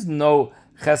because there is no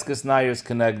cheskes nayers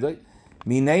connected.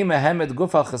 Minei mehemed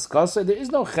guf al cheskasa, there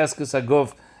is no cheskes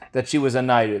aguf that she was a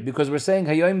nayer, because we're saying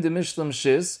hayoim de mishlam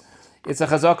shis, it's a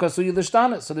chazaka suyi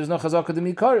l'shtana, so there's no chazaka de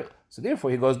mikar. So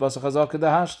therefore he goes basa chazaka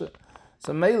dahashta.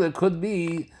 So Mele could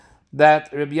be that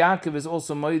Rabbi Yaakov is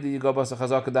also moidi you go basa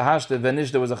chazaka dahashta,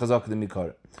 venish there was a chazaka de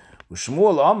mikar.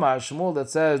 Shmuel Omar, Shmuel that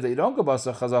says that you don't go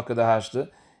basa chazaka dahashta,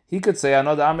 he could say, I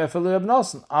know the Amr Afil Reb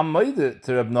Nosson. I'm moidi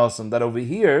to Reb Nosson, that over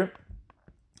here,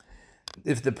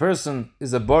 if the person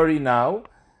is a bari now,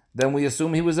 then we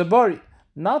assume he was a bari.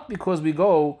 Not because we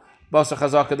go basa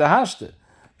chazaka dahashta.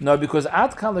 No, because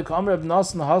at kan like Amr Reb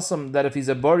Nosson hasam, that if he's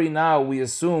a bari now, we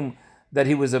assume that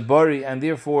he was a bari, and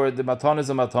therefore the matan is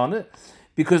a matan.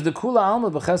 Because the Kula Alma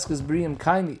b'cheskes Briyim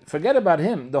Kaini, forget about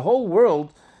him. The whole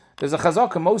world, there's a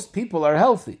chazaka, most people are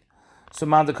healthy. So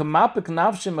man the kamapik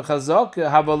nafshim chazaka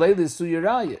habalei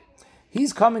suyiraya.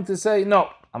 He's coming to say, no,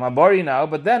 I'm a bari now,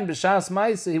 but then b'shas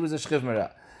ma'isa he was a shchiv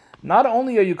mera. Not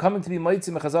only are you coming to be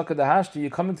moitzi mechazaka dahashta, you're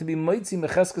coming to be moitzi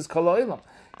mecheskes kol ha'olam.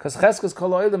 Because cheskes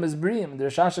kol ha'olam is Briyim. The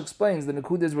Rashash explains the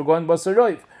Nakud is we're going basar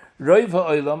roiv. Roiv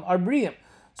ha'olam are Briyim.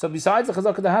 So besides the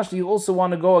chazaka dahashta, you also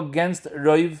want to go against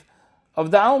roiv of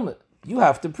the Alma. You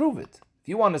have to prove it. If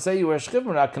you want to say you were a Shchiv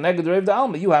Mera, connected to the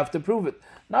Alma, you have to prove it.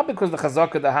 Not because the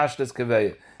Chazaka, the Hashta is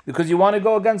Kaveya. Because you want to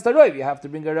go against the Roiv, you have to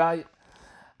bring a Raya.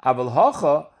 Aval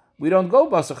Hacha, we don't go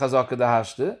Basa Chazaka, the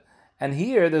Hashta, and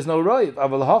here there's no Roiv.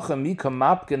 Aval Hacha, Mika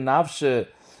Mapke Nafshe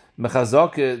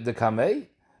Mechazaka, the Kamei.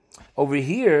 Over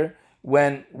here,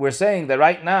 when we're saying that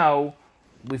right now,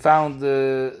 we found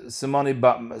the Simoni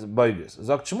Boigus.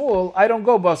 Zok Shmuel, I don't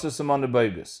go Basa Simoni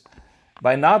Boigus.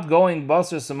 By not going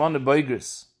Basar Simon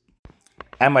Boigris,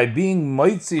 am I being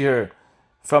moitzi her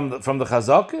from the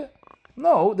Chazaka?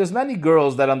 No, there's many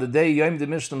girls that on the day Yom de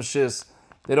Mishlam Shis,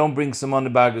 they don't bring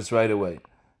Simon Boigris right away.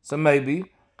 So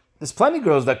maybe there's plenty of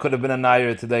girls that could have been a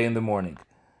Nair today in the morning.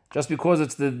 Just because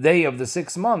it's the day of the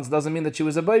 6 months doesn't mean that she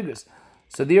was a Boigris.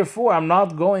 So therefore, I'm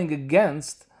not going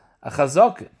against a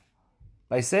Chazaka.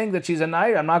 By saying that she's a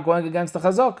Nair, I'm not going against the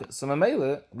Chazaka. So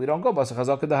Mamela, we don't go Basar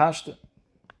Chazaka dahashta.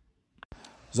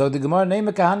 So the Gemara name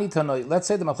a kahani tanoi. Let's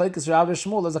say the machlekes Rav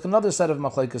Shmuel is like another set of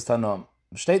machlekes tanom.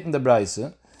 State in the Braise,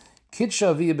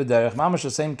 Kitsha vi b'derech. Mamash the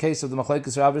same case of the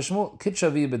machlekes Rav Shmuel. Kitsha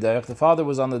vi b'derech. The father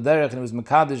was on the derech and he was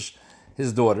mekadesh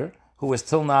his daughter, who was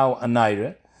till now a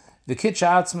naira. The Kitsha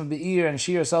atzma be'ir, and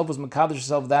she herself was mekadesh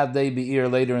herself that day be'ir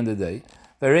later in the day.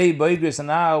 Verei boigris, and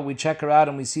now we check her out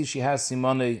and we see she has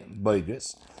simone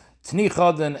boigris. Tni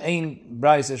choden ein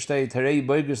Braise state herei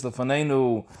boigris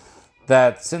lefanenu.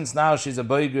 That since now she's a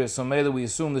boigris, so maybe we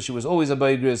assume that she was always a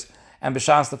boigris, and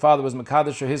b'shas the father was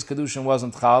mekadesh, or his kedushin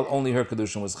wasn't chal, only her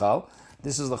kedushin was chal.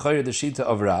 This is the chayr the shita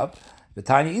of Rav. The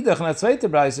Tanya idach in that zweite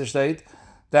Braise state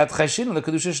that cheshin the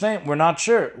kedushin shneim. We're not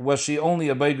sure, was she only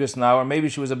a boigris now, or maybe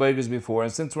she was a boigris before.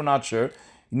 And since we're not sure,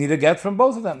 you need to get from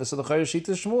both of them. This is the chayr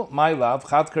shita Shmuel. My love,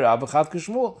 chad karav, chad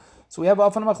kishmuel. So we have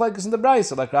often a machlekes in the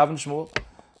Braise like Rav and Shmuel.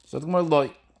 So the Gemara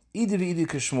loy idi v'idi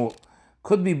kishmuel.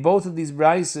 Could be both of these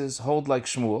brises hold like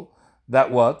Shmuel,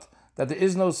 that what? That there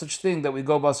is no such thing that we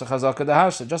go basa chazaka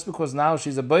dahasha. Just because now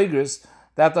she's a boigris,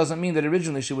 that doesn't mean that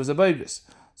originally she was a boigris.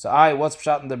 So what's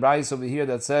pshat in the Brais over here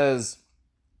that says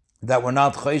that we're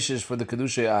not choishish for the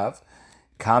Kiddushin Av?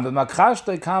 Kam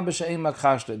b'makhashtoi, kam b'she'ein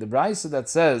makhashtoi. The Brais that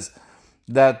says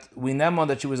that we nemon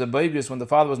that she was a boigris when the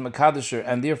father was makadisher,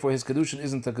 and therefore his kedushin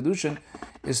isn't a kedushin,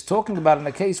 is talking about in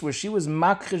a case where she was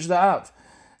makhish the av.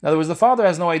 In other words, the father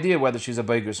has no idea whether she's a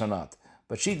boigris or not,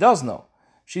 but she does know.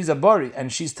 She's a bari,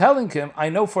 and she's telling him, I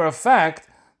know for a fact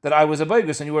that I was a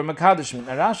boigris and you were makadish me.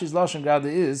 And Rashi's lashon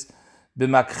grada is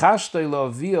b'makhashtoi lo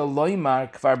avia loimar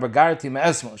kvar bagarti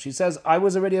me'esmo. She says, I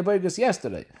was already a boigris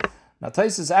yesterday. Now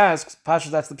Taisus asks, Pasha,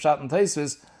 that's the pshat in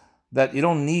Taisus, that you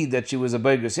don't need that she was a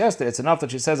boigris yesterday. It's enough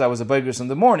that she says I was a boigris in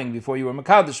the morning before you were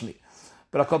makadish me.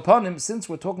 But akoponim, since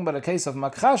we're talking about a case of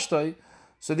makhashtoi,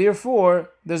 so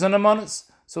therefore there's an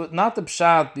amanis. So not the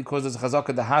pshat because there's a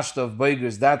chazaka the hashta of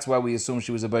boigris. That's why we assume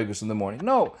she was a boigris in the morning.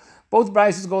 No, both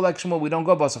brises go like Shmuel. We don't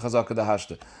go basa chazaka the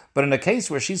hashta. But in a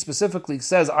case where she specifically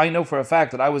says, I know for a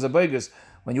fact that I was a boigris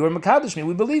when you were makadish me,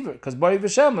 we believe her because bari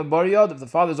v'shem and bari yod. If the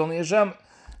father is only a shem.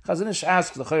 Chazanish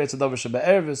asks,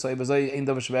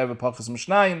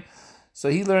 so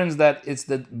he learns that it's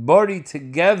the body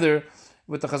together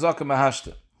with the chazaka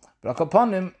mahashta. But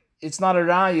upon him, it's not a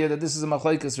raya that this is a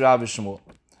machlekes Rav Shmuel.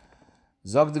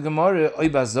 Zog the Gemara,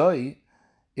 oibazoi,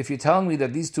 if you're telling me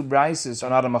that these two brises are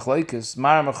not a machlekes,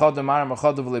 mara machada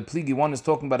pligi, one is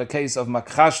talking about a case of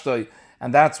makhashtoi,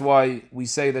 and that's why we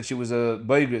say that she was a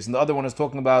boigris, and the other one is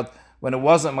talking about when it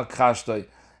wasn't makhashtoi,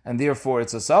 and therefore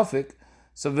it's a suffix.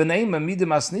 So who said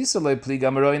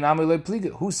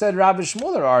Rav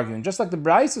Shmuel are arguing? Just like the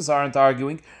Brises aren't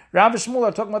arguing, Rav Shmuel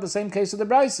are talking about the same case of the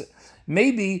Brise.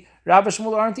 Maybe Rav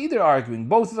Shmuel aren't either arguing.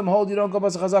 Both of them hold you don't go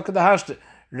bas chazaka the hashta.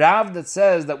 Rav that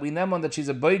says that we nemon that she's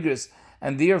a boigris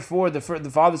and therefore the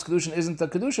father's kedushin isn't a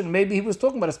kedushin. Maybe he was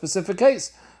talking about a specific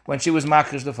case when she was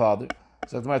makrish the father.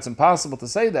 So it's impossible to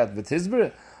say that.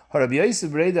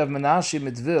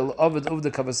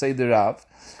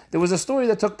 There was a story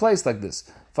that took place like this.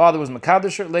 Father was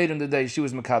Makadisher. Later in the day, she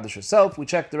was Makadish herself. We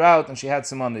checked her out, and she had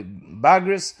some on the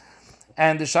bagris.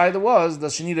 And the shaila was,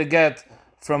 does she need a get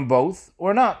from both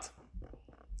or not?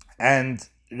 And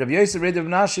Rabbi Yosef Reid of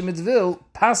Menashe Mitvil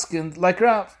paskined like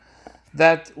Rav,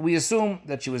 that we assume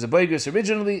that she was a boigris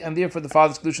originally, and therefore the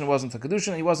father's kedushin wasn't a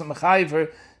kedushin. He wasn't mechayiv her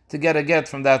to get a get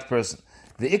from that person.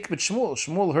 The ikbet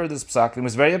Shmuel heard this psak and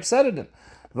was very upset at him.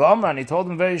 And he told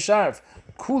him very sharp,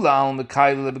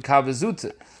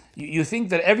 you think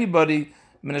that everybody,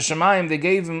 min hashamayim, they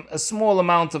gave him a small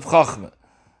amount of chachma.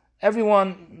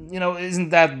 Everyone, isn't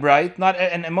that bright.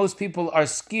 And most people are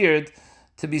scared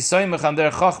to be soymech on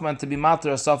their chachma and to be mater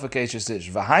a suffocatious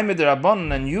ish. V'haimed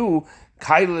rabbanon, and you,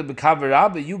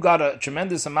 you got a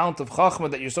tremendous amount of chachma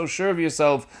that you're so sure of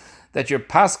yourself that you're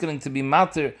paskening to be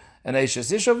mater an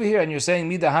Eishes Ish over here, and you're saying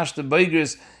Mida Hashta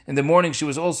Boigris, in the morning she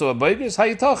was also a Boigris, how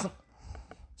you talking?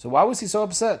 So why was he so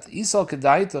upset? Isal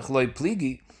Kedaitach Loi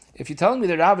Pligi, if you're telling me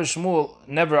that Rav Shmuel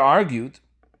never argued,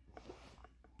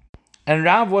 and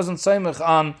Rav wasn't Saimach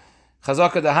on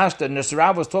Chazaka da Hashta, and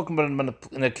Rav was talking about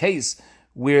in a case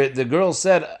where the girl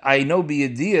said, I know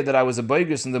b'yediyah that I was a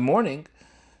Boigris in the morning,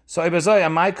 so Ibazoi,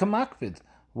 am I kamakvid?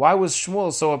 Why was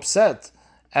Shmuel so upset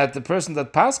at the person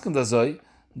that paskin dazoi?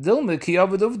 Maybe this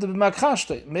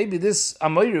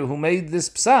Amoiru who made this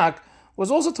psak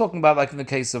was also talking about like in the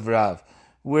case of Rav,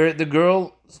 where the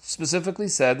girl specifically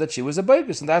said that she was a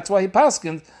boigris, and that's why he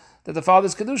paskined that the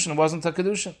father's kedushin wasn't a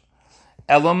kedushin.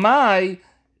 Elamai,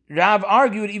 Rav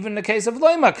argued even in the case of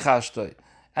loy makhashtoi,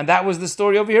 and that was the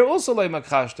story over here also loy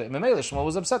makhashtoi. Memele Shmuel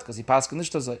was upset because he paskined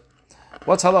nishtazoi.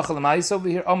 What's halacha l'mais over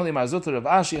here? Amali marzuter of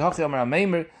Ashi hachi amar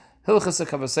ameimer hilchas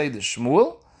kavasei de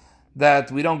Shmuel,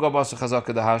 that we don't go basa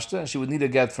chazaka the hashta, and she would need a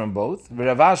get from both.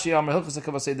 V'Ravashi Amar Hilchas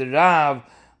Kavasei the Rav,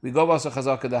 we go basa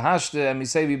chazaka the hashta, and we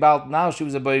say we balt now she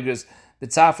was a boigris.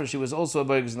 B'tzafar she was also a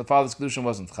boigris, and the father's kedushin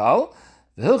wasn't chal.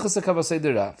 V'Hilchas Kavasei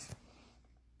the Rav.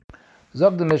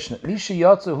 Zog the Mishnah. Mishi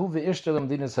yatzu hu v'ishtel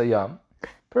dinas hayam.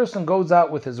 Person goes out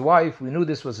with his wife. We knew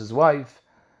this was his wife,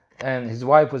 and his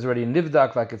wife was already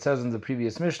nivdak, like it says in the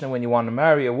previous Mishnah. When you want to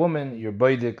marry a woman, you're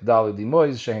boidik dali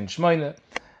dimois shehin shmoina.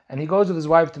 And he goes with his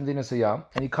wife to Medinas Hayam,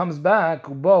 and he comes back,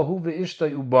 he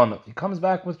comes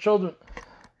back with children.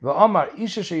 The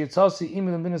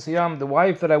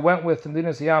wife that I went with to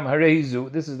Medinas Hayam, Hareizu,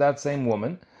 this is that same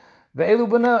woman.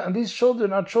 And these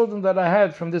children are children that I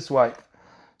had from this wife.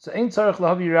 So on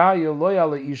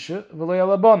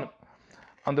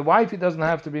the wife he doesn't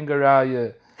have to bring a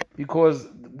raya, because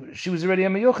she was already a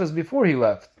meyuchas before he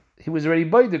left. He was already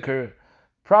boidik her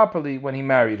properly when he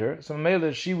married her. So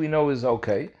Mela, she we know is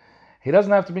okay. He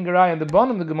doesn't have to bring a raya. And the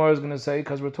bonim, the Gemara is going to say,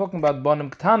 because we're talking about bonim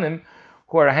ktanim,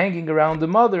 who are hanging around the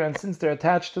mother, and since they're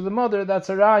attached to the mother, that's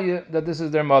a raya that this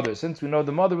is their mother. Since we know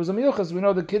the mother was a miyuchas, we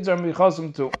know the kids are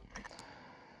miyuchasim too.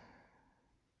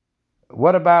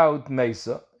 What about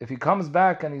Mesa? If he comes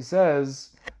back and he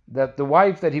says that the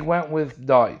wife that he went with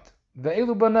died,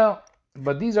 ve'elu banel,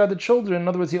 but these are the children. In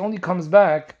other words, he only comes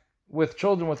back with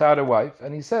children without a wife,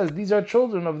 and he says these are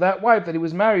children of that wife that he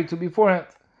was married to beforehand.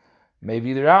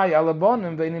 Maybe the raya ala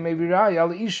bonim, maybe raya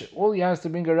ala isha. All he has to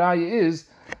bring a raya is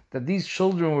that these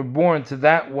children were born to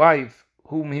that wife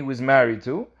whom he was married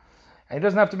to, and he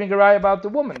doesn't have to bring a raya about the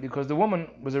woman, because the woman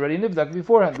was already nivdak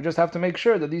beforehand. We just have to make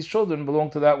sure that these children belong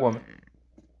to that woman.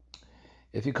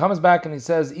 If he comes back and he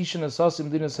says, Isha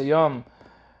nasasim dinas hayam,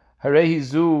 harehi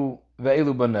zu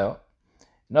ve'elu banel.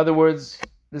 In other words,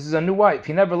 this is a new wife.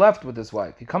 He never left with this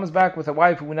wife. He comes back with a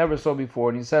wife who we never saw before,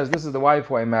 and he says, this is the wife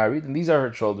who I married, and these are her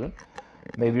children.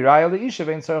 Maybe raya la isha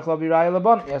vein tzarich la raya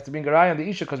laban. He has to bring a raya on the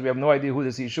isha because we have no idea who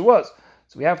this isha was.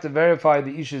 So we have to verify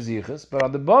the isha zichus, but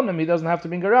on the banim he doesn't have to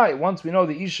bring a raya. Once we know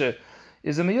the isha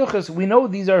is a miyuchas, we know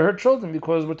these are her children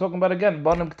because we're talking about, again,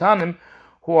 banim ktanim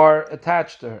who are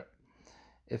attached to her.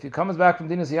 If he comes back from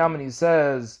Dinas Yam and he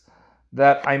says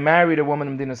that I married a woman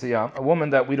in Dinas Yam, a woman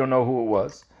that we don't know who it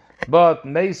was, but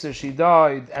Mesa, she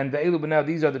died, and the Elu B'nai,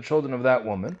 these are the children of that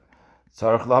woman,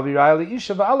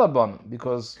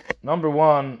 because number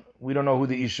one, we don't know who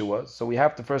the Isha was, so we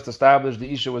have to first establish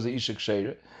the Isha was the Isha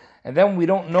Ksheira, and then we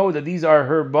don't know that these are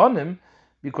her Banim,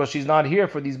 because she's not here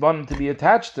for these Banim to be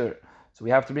attached to her. So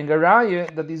we have to bring a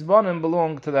raya that these Banim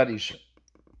belong to that Isha.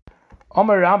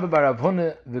 Amar Rabbi bar Rav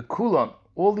Huna v'kulan.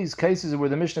 All these cases where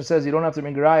the Mishnah says you don't have to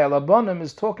bring a raya ala Banim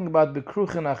is talking about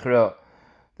B'kruchin achra,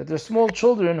 that they're small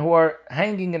children who are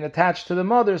hanging and attached to the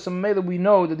mother, so maybe we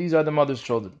know that these are the mother's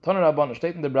children. Tana Rabbanu,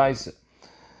 state in the Braise.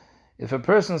 If a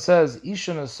person says,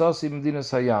 Isha nasasi b'mdinas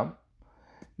hayam,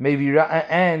 maybe,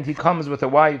 and he comes with a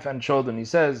wife and children, he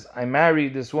says, I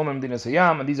married this woman b'mdinas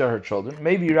hayam, and these are her children,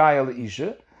 maybe raya la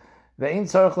isha, ve'in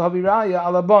tzarech lahavi raya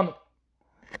ala banim.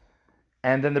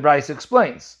 And then the Braise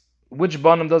explains, which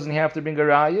banim doesn't he have to bring a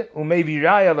raya? Maybe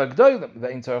raya la gdoilim,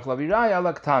 ve'in tzarech lahavi raya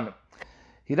ala ktanim.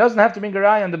 He doesn't have to bring a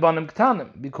raya on the banim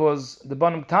ktanim, because the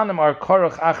banim ktanim are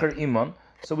korach acher iman,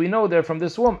 so we know they're from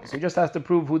this woman. So he just has to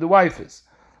prove who the wife is.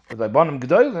 But by banim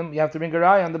gdoilim, you have to bring a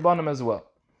raya on the banim as well.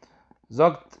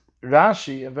 Zogt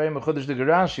Rashi, a very mechudesh de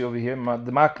Rashi over here.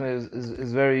 The Makna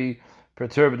is very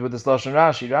perturbed with this lashon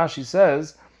Rashi. Rashi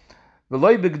says,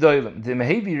 "V'loy b'gdoilim, the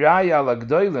mehevi raya ala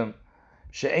gdoilim,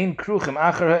 she'ein kruchim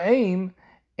acher ha'eim,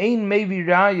 ein mevi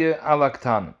raya ala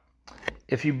ktanim."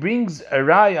 If he brings a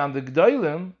raya on the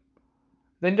gdoilim,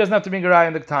 then he doesn't have to bring a raya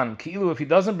on the ktanim. Ki'ilu, if he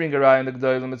doesn't bring a raya on the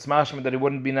gdoilim, it's mashma that he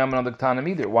wouldn't be naman on the ktanim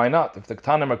either. Why not? If the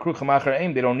ktanim are kruchim acher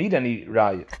ha'eim, they don't need any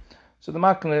raya. So the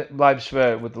Makna bleibt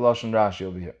schwer with the lashon Rashi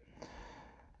over here.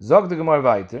 Zog the Gemara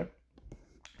weiter.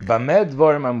 Bamed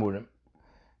dvorim amurim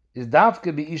is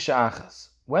davke bi isha achas.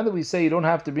 When do we say you don't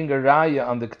have to bring a raya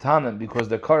on the ktanim because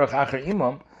they're korach acher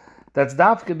imam? That's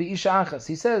davke bi isha achas.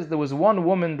 He says there was one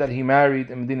woman that he married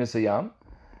in Medina Sayyam,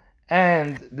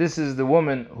 and this is the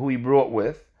woman who he brought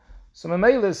with. So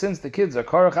Mamela, since the kids are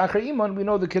korach acher imam, we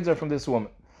know the kids are from this woman.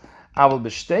 Aval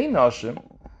b'shtei nashim.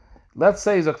 Let's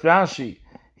say Zok Rashi,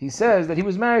 he says that he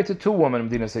was married to two women in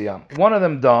Medina Sayyam. One of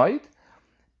them died,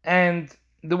 and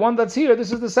the one that's here,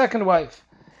 this is the second wife.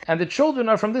 And the children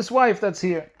are from this wife that's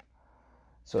here.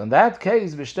 So in that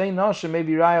case, B'shtei Nashim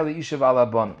maybe raya li isha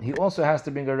v'ala banim. He also has to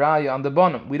bring a raya on the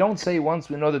banim. We don't say once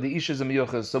we know that the isha is a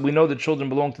miyuchas, so we know the children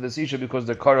belong to this isha because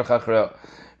they're korach achra.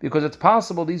 Because it's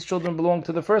possible these children belong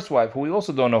to the first wife, who we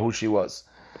also don't know who she was.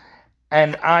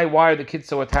 And why are the kids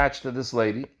so attached to this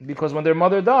lady? Because when their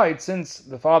mother died, since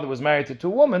the father was married to two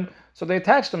women, so they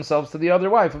attached themselves to the other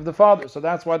wife of the father. So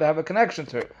that's why they have a connection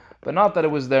to her, but not that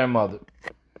it was their mother.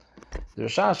 The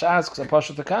Rashash asks a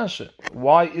Pashat Akasha,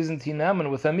 why isn't he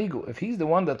Naaman with Amigu? If he's the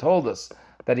one that told us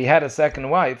that he had a second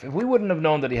wife, if we wouldn't have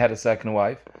known that he had a second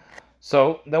wife,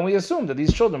 so then we assume that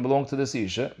these children belong to this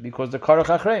Isha because they're Karach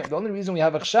Achreim. The only reason we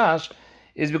have a Chash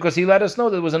is because he let us know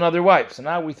there was another wife. So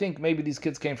now we think maybe these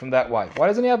kids came from that wife. Why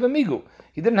doesn't he have a migu?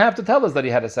 He didn't have to tell us that he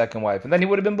had a second wife, and then he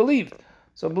would have been believed.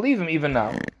 So believe him even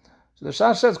now. So the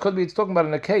Shash says, could be it's talking about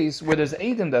in a case where there's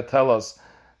Eidim that tell us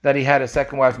that he had a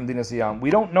second wife from Dinas Yam.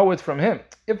 We don't know it from him.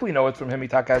 If we know it from him, he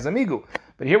has a migu.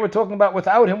 But here we're talking about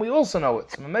without him, we also know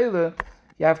it. So Mamela,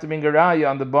 you have to bring a raya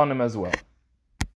on the bonim as well.